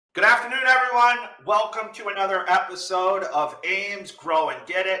Good afternoon, everyone. Welcome to another episode of AIME's Grow and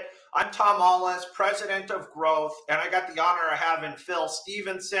Get It. I'm Tom Ahles, President of Growth, and I got the honor of having Phil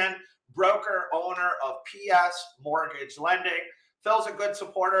Stevenson, broker owner of PS Mortgage Lending. Phil's a good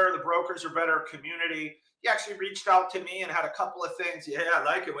supporter of the Brokers Are Better community. He actually reached out to me and had a couple of things. Yeah, I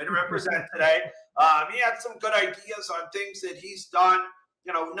like it. Way to represent today. He had some good ideas on things that he's done,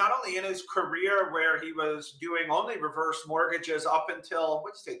 not only in his career where he was doing only reverse mortgages up until,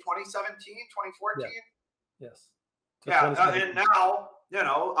 what'd you say, 2017, 2014? Yeah. Yes. Yeah. And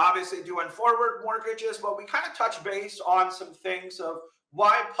now, obviously doing forward mortgages, but we kind of touch base on some things of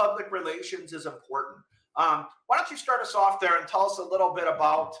why public relations is important. Why don't you start us off there and tell us a little bit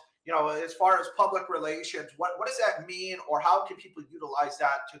about, as far as public relations, what does that mean, or how can people utilize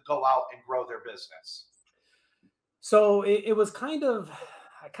that to go out and grow their business? So it was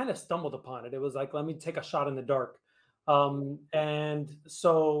I kind of stumbled upon it. It was like, let me take a shot in the dark. And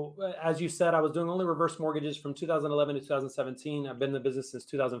so, as you said, I was doing only reverse mortgages from 2011 to 2017. I've been in the business since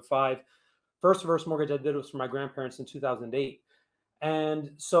 2005. First reverse mortgage I did was for my grandparents in 2008. And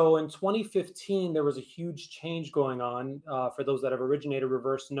so in 2015, there was a huge change going on. For those that have originated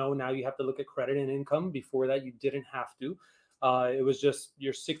reverse, now you have to look at credit and income. Before that, you didn't have to. It was just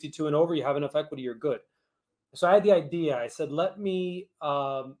you're 62 and over, you have enough equity, you're good. So I had the idea. I said, let me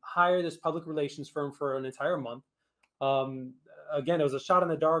hire this public relations firm for an entire month. Um, Again, it was a shot in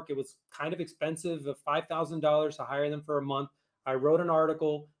the dark. It was kind of expensive, $5,000 to hire them for a month. I wrote an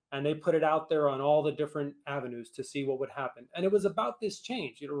article and they put it out there on all the different avenues to see what would happen. And it was about this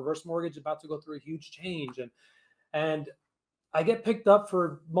change, reverse mortgage about to go through a huge change. And I get picked up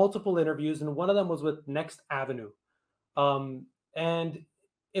for multiple interviews, and one of them was with Next Avenue. And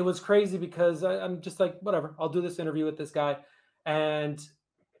it was crazy because I'm just like, whatever, I'll do this interview with this guy. And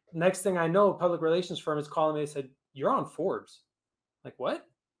next thing I know, a public relations firm is calling me. They said, "You're on Forbes." Like, what?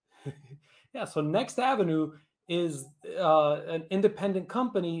 Yeah. So Next Avenue is an independent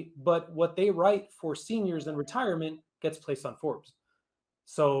company, but what they write for seniors and retirement gets placed on Forbes.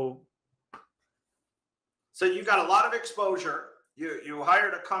 So you got a lot of exposure. You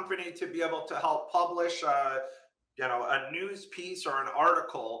hired a company to be able to help publish, a news piece or an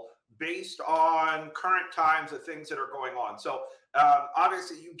article based on current times of things that are going on. So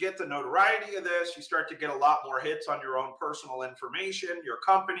obviously, you get the notoriety of this. You start to get a lot more hits on your own personal information, your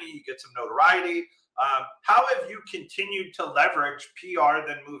company. You get some notoriety. How have you continued to leverage PR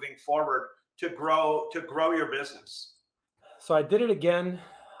then moving forward to grow your business? so I did it again.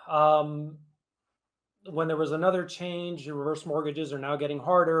 Um, when there was another change, reverse mortgages are now getting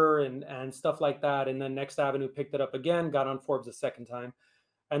harder and stuff like that. And then Next Avenue picked it up again, got on Forbes a second time.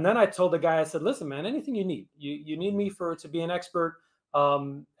 And then I told the guy, I said, listen, man, anything you need, you need me to be an expert.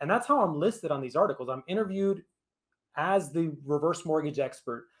 And that's how I'm listed on these articles. I'm interviewed as the reverse mortgage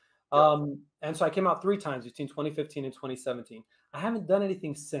expert. Yep. And so I came out 3 times between 2015 and 2017. I haven't done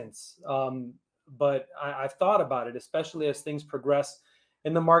anything since, but I've thought about it, especially as things progress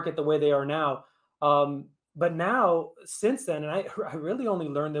in the market the way they are now. But now, since then, and I really only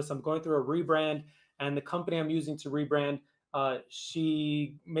learned this, I'm going through a rebrand, and the company I'm using to rebrand,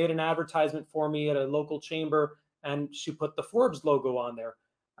 she made an advertisement for me at a local chamber, and she put the Forbes logo on there.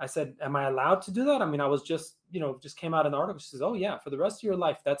 I said, am I allowed to do that? I mean, I was just came out in the article. She says, oh yeah, for the rest of your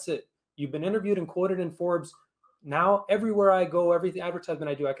life, that's it. You've been interviewed and quoted in Forbes. Now, everywhere I go, every advertisement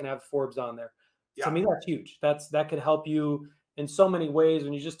I do, I can have Forbes on there. Yeah. To me, that's huge. That could help you in so many ways.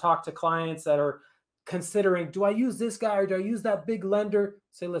 When you just talk to clients that are considering, do I use this guy or do I use that big lender?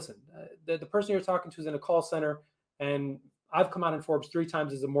 Say, listen, the person you're talking to is in a call center, and I've come out in Forbes 3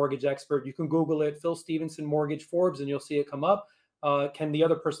 times as a mortgage expert. You can Google it, Phil Stevenson Mortgage Forbes, and you'll see it come up. Can the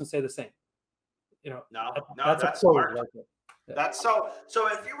other person say the same? No, that's smart. Like yeah. That's so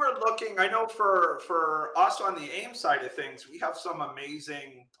if you were looking, I know for us on the AIME side of things, we have some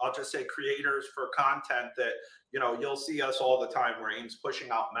amazing, I'll just say, creators for content that, you'll see us all the time where AIME's pushing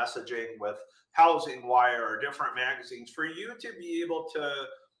out messaging with Housing Wire or different magazines for you to be able to,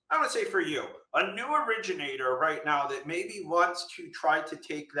 I want to say for you, a new originator right now that maybe wants to try to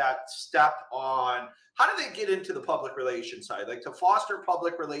take that step on, how do they get into the public relations side? Like to foster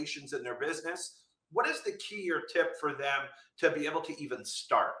public relations in their business, what is the key or tip for them to be able to even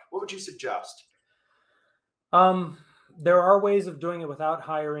start? What would you suggest? There are ways of doing it without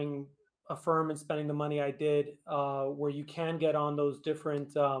hiring a firm and spending the money I did, where you can get on those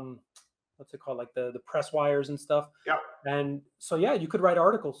different, what's it called, like the press wires and stuff. Yeah. And so, yeah, you could write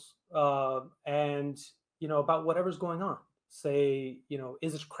articles and, about whatever's going on. Say,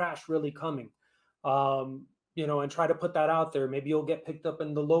 is this crash really coming? And try to put that out there. Maybe you'll get picked up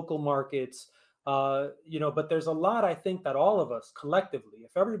in the local markets. But there's a lot, I think, that all of us collectively,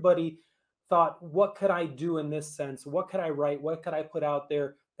 if everybody thought, what could I do in this sense? What could I write? What could I put out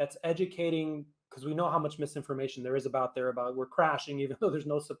there that's educating? Because we know how much misinformation there is about we're crashing, even though there's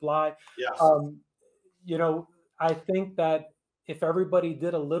no supply. Yes. I think that if everybody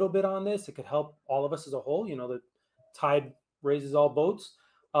did a little bit on this, it could help all of us as a whole. The tide raises all boats.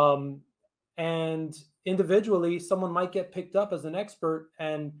 And individually, someone might get picked up as an expert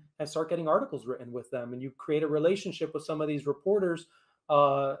and start getting articles written with them. And you create a relationship with some of these reporters.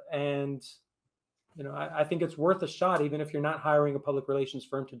 I think it's worth a shot, even if you're not hiring a public relations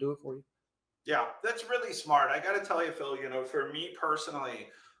firm to do it for you. Yeah, that's really smart. I got to tell you, Phil, for me personally,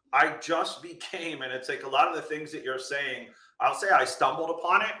 I just became, and it's like a lot of the things that you're saying, I'll say I stumbled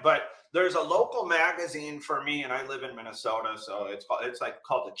upon it, but there's a local magazine for me, and I live in Minnesota, so it's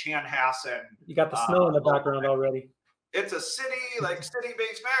called the Chanhassen. You got the snow in the background already. It's a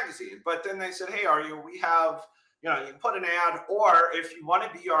city-based magazine, but then they said, hey, we have, you can put an ad, or if you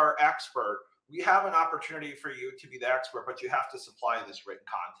want to be our expert, we have an opportunity for you to be the expert, but you have to supply this written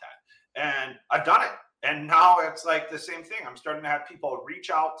content. And I've done it. And now it's like the same thing. I'm starting to have people reach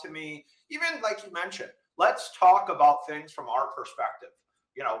out to me, even like you mentioned, let's talk about things from our perspective.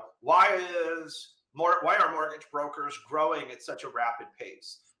 Why are mortgage brokers growing at such a rapid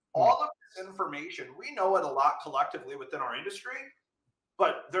pace? All of this information, we know it a lot collectively within our industry,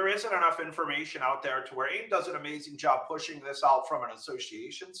 but there isn't enough information out there to where AIME does an amazing job pushing this out from an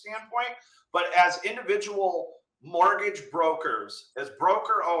association standpoint. But as individual mortgage brokers, as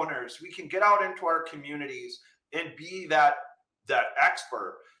broker owners, we can get out into our communities and be that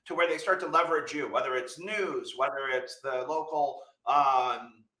expert to where they start to leverage you, whether it's news, whether it's the local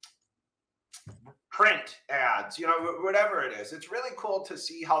print ads, whatever it is. It's really cool to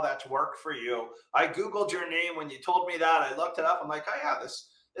see how that's worked for you. I Googled your name when you told me that. I looked it up. I'm like, oh yeah,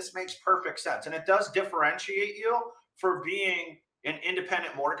 this makes perfect sense. And it does differentiate you for being an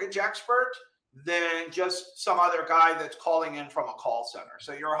independent mortgage expert than just some other guy that's calling in from a call center.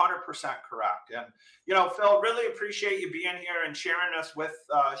 So you're 100% correct. And, Phil, really appreciate you being here and sharing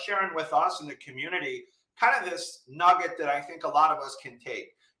with us in the community kind of this nugget that I think a lot of us can take.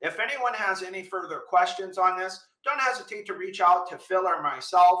 If anyone has any further questions on this, don't hesitate to reach out to Phil or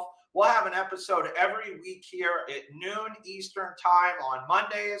myself. We'll have an episode every week here at noon Eastern time on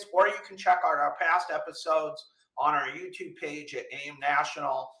Mondays, or you can check out our past episodes on our YouTube page at AIME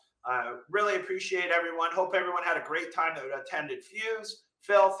National. Really appreciate everyone. Hope everyone had a great time that attended Fuse.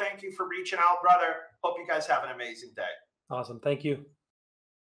 Phil, thank you for reaching out, brother. Hope you guys have an amazing day. Awesome. Thank you.